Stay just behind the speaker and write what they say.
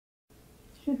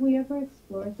Should we ever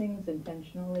explore things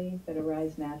intentionally that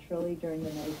arise naturally during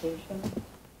the meditation,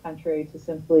 contrary to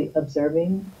simply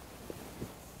observing?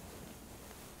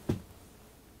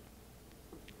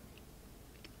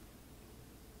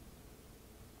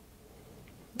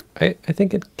 I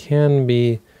think it can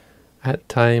be at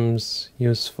times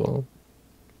useful.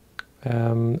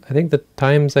 I think the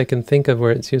times I can think of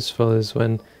where it's useful is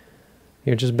when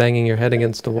you're just banging your head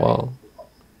against a wall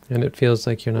and it feels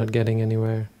like you're not getting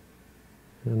anywhere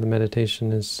and the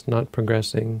meditation is not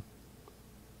progressing.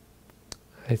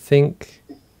 I think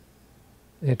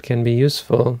it can be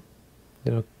useful,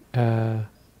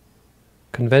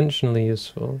 conventionally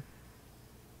useful,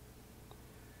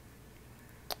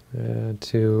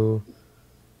 to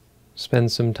spend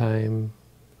some time,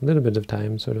 a little bit of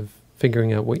time, sort of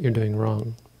figuring out what you're doing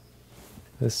wrong.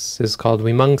 This is called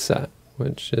vimangsa,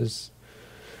 which is,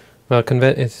 well,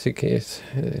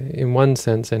 in one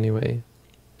sense anyway,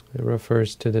 it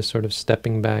refers to this sort of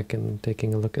stepping back and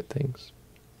taking a look at things.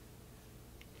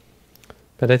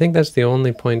 But I think that's the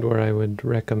only point where I would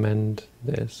recommend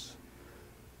this.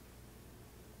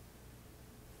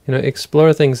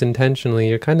 Explore things intentionally,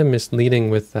 you're kind of misleading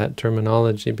with that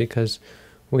terminology because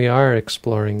we are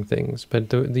exploring things, but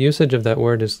the usage of that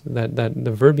word is that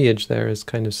the verbiage there is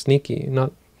kind of sneaky.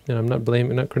 Not, I'm not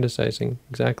blaming, not criticizing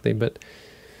exactly, but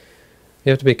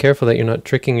you have to be careful that you're not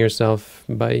tricking yourself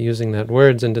by using that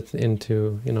words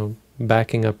into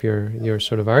backing up your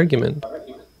sort of argument,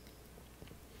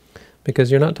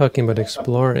 because you're not talking about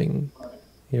exploring.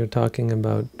 You're talking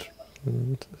about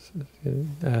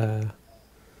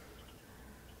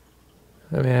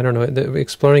I don't know,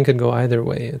 exploring could go either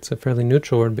way. It's a fairly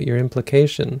neutral word, but your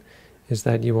implication is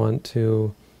that you want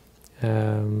to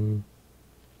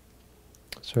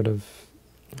sort of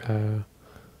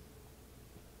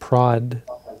prod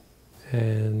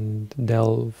and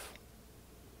delve,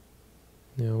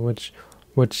 which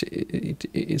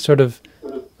it sort of,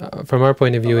 from our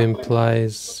point of view,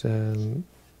 implies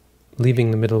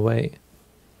leaving the middle way,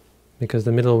 because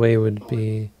the middle way would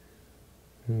be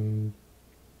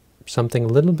something a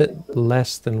little bit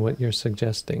less than what you're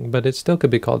suggesting, but it still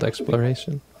could be called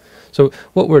exploration. So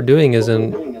what we're doing is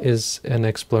an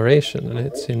exploration, and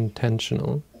it's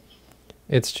intentional.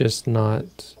 It's just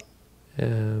not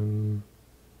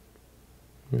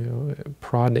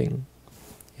prodding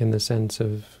in the sense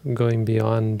of going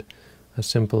beyond a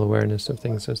simple awareness of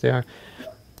things as they are.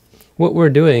 What we're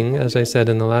doing, as I said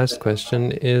in the last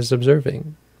question, is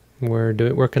observing.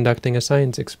 We're conducting a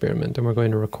science experiment, and we're going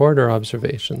to record our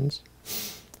observations.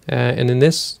 And in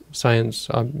this science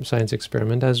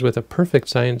experiment, as with a perfect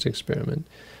science experiment,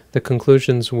 the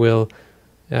conclusions will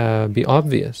be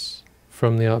obvious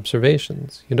from the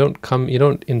observations. You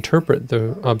don't interpret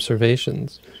the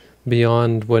observations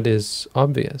beyond what is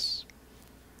obvious.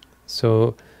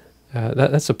 So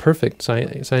that's a perfect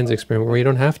science experiment where you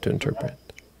don't have to interpret,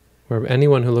 where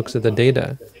anyone who looks at the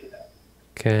data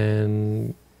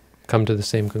can come to the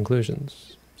same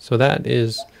conclusions. So that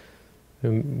is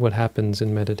what happens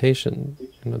in meditation.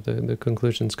 The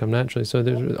conclusions come naturally.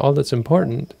 So all that's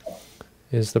important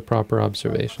is the proper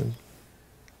observation.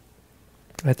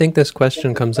 I think this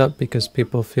question comes up because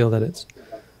people feel that it's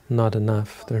not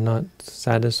enough. They're not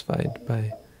satisfied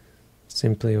by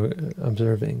simply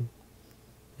observing.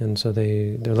 And so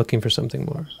they're looking for something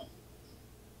more.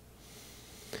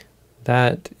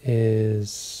 That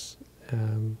is...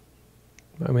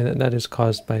 that is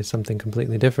caused by something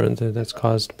completely different. That's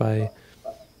caused by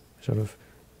sort of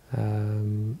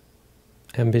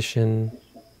ambition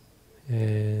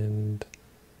and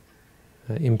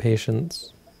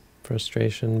impatience,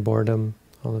 frustration, boredom,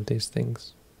 all of these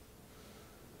things.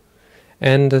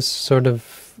 And a sort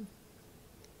of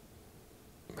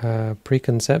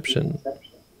preconception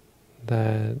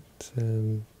that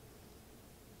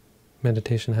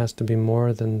meditation has to be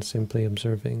more than simply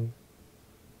observing.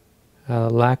 A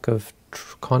lack of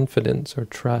confidence or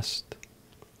trust,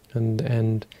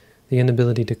 and the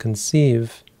inability to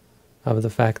conceive of the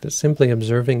fact that simply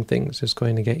observing things is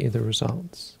going to get you the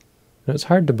results. And it's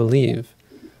hard to believe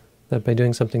that by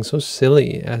doing something so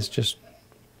silly as just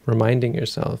reminding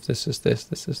yourself, this is this,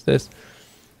 this is this,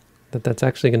 that's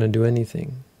actually going to do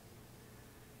anything.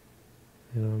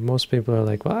 Most people are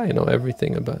like, well, I know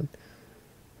everything about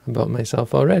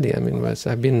myself already. I mean,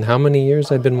 I've been, how many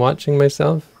years I've been watching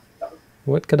myself?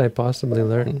 What could I possibly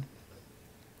learn?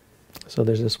 So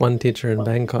there's this one teacher in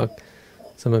Bangkok,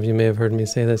 some of you may have heard me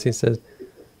say this, he said,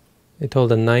 he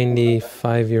told a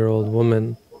 95-year-old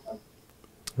woman,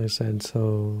 I said,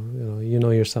 so, you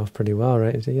know yourself pretty well,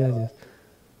 right? He said, yeah.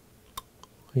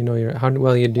 You know how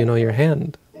well do you know your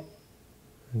hand?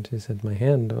 And she said, my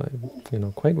hand,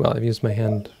 quite well. I've used my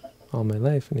hand all my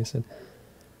life. And he said,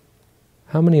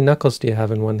 how many knuckles do you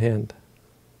have in one hand?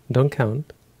 Don't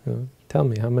count. Tell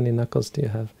me, how many knuckles do you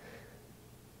have?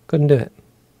 Couldn't do it.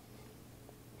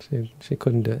 She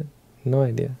couldn't do it. No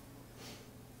idea.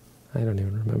 I don't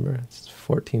even remember. It's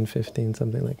 14, 15,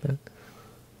 something like that.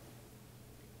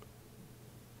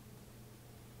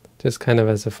 Just kind of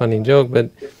as a funny joke,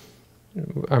 but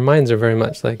our minds are very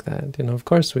much like that. Of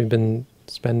course we've been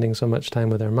spending so much time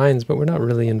with our minds, but we're not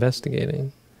really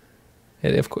investigating.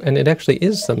 And it actually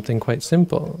is something quite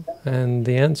simple, and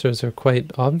the answers are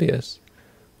quite obvious.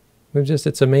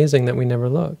 It's amazing that we never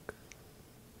look.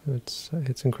 It's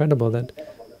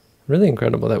really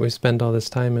incredible that we spent all this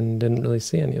time and didn't really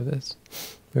see any of this.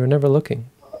 We were never looking,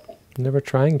 never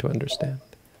trying to understand.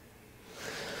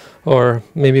 Or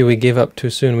maybe we gave up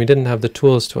too soon. We didn't have the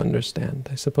tools to understand.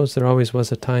 I suppose there always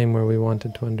was a time where we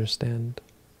wanted to understand.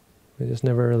 We just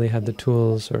never really had the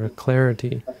tools or a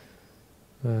clarity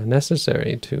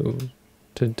necessary to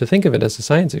think of it as a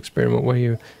science experiment where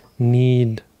you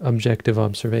need objective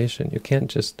observation. You can't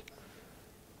just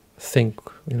think,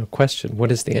 question,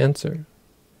 what is the answer?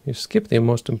 You skip the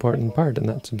most important part, and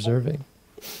that's observing.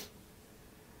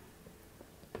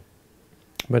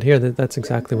 But here, that's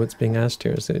exactly what's being asked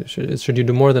here. Should you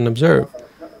do more than observe?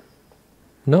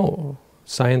 No,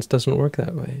 science doesn't work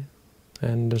that way.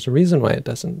 And there's a reason why it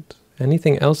doesn't.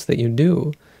 Anything else that you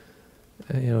do,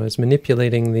 is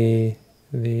manipulating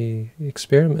the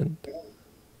experiment.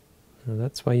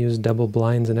 That's why you use double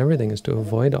blinds and everything, is to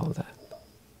avoid all that.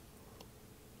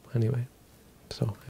 Anyway, so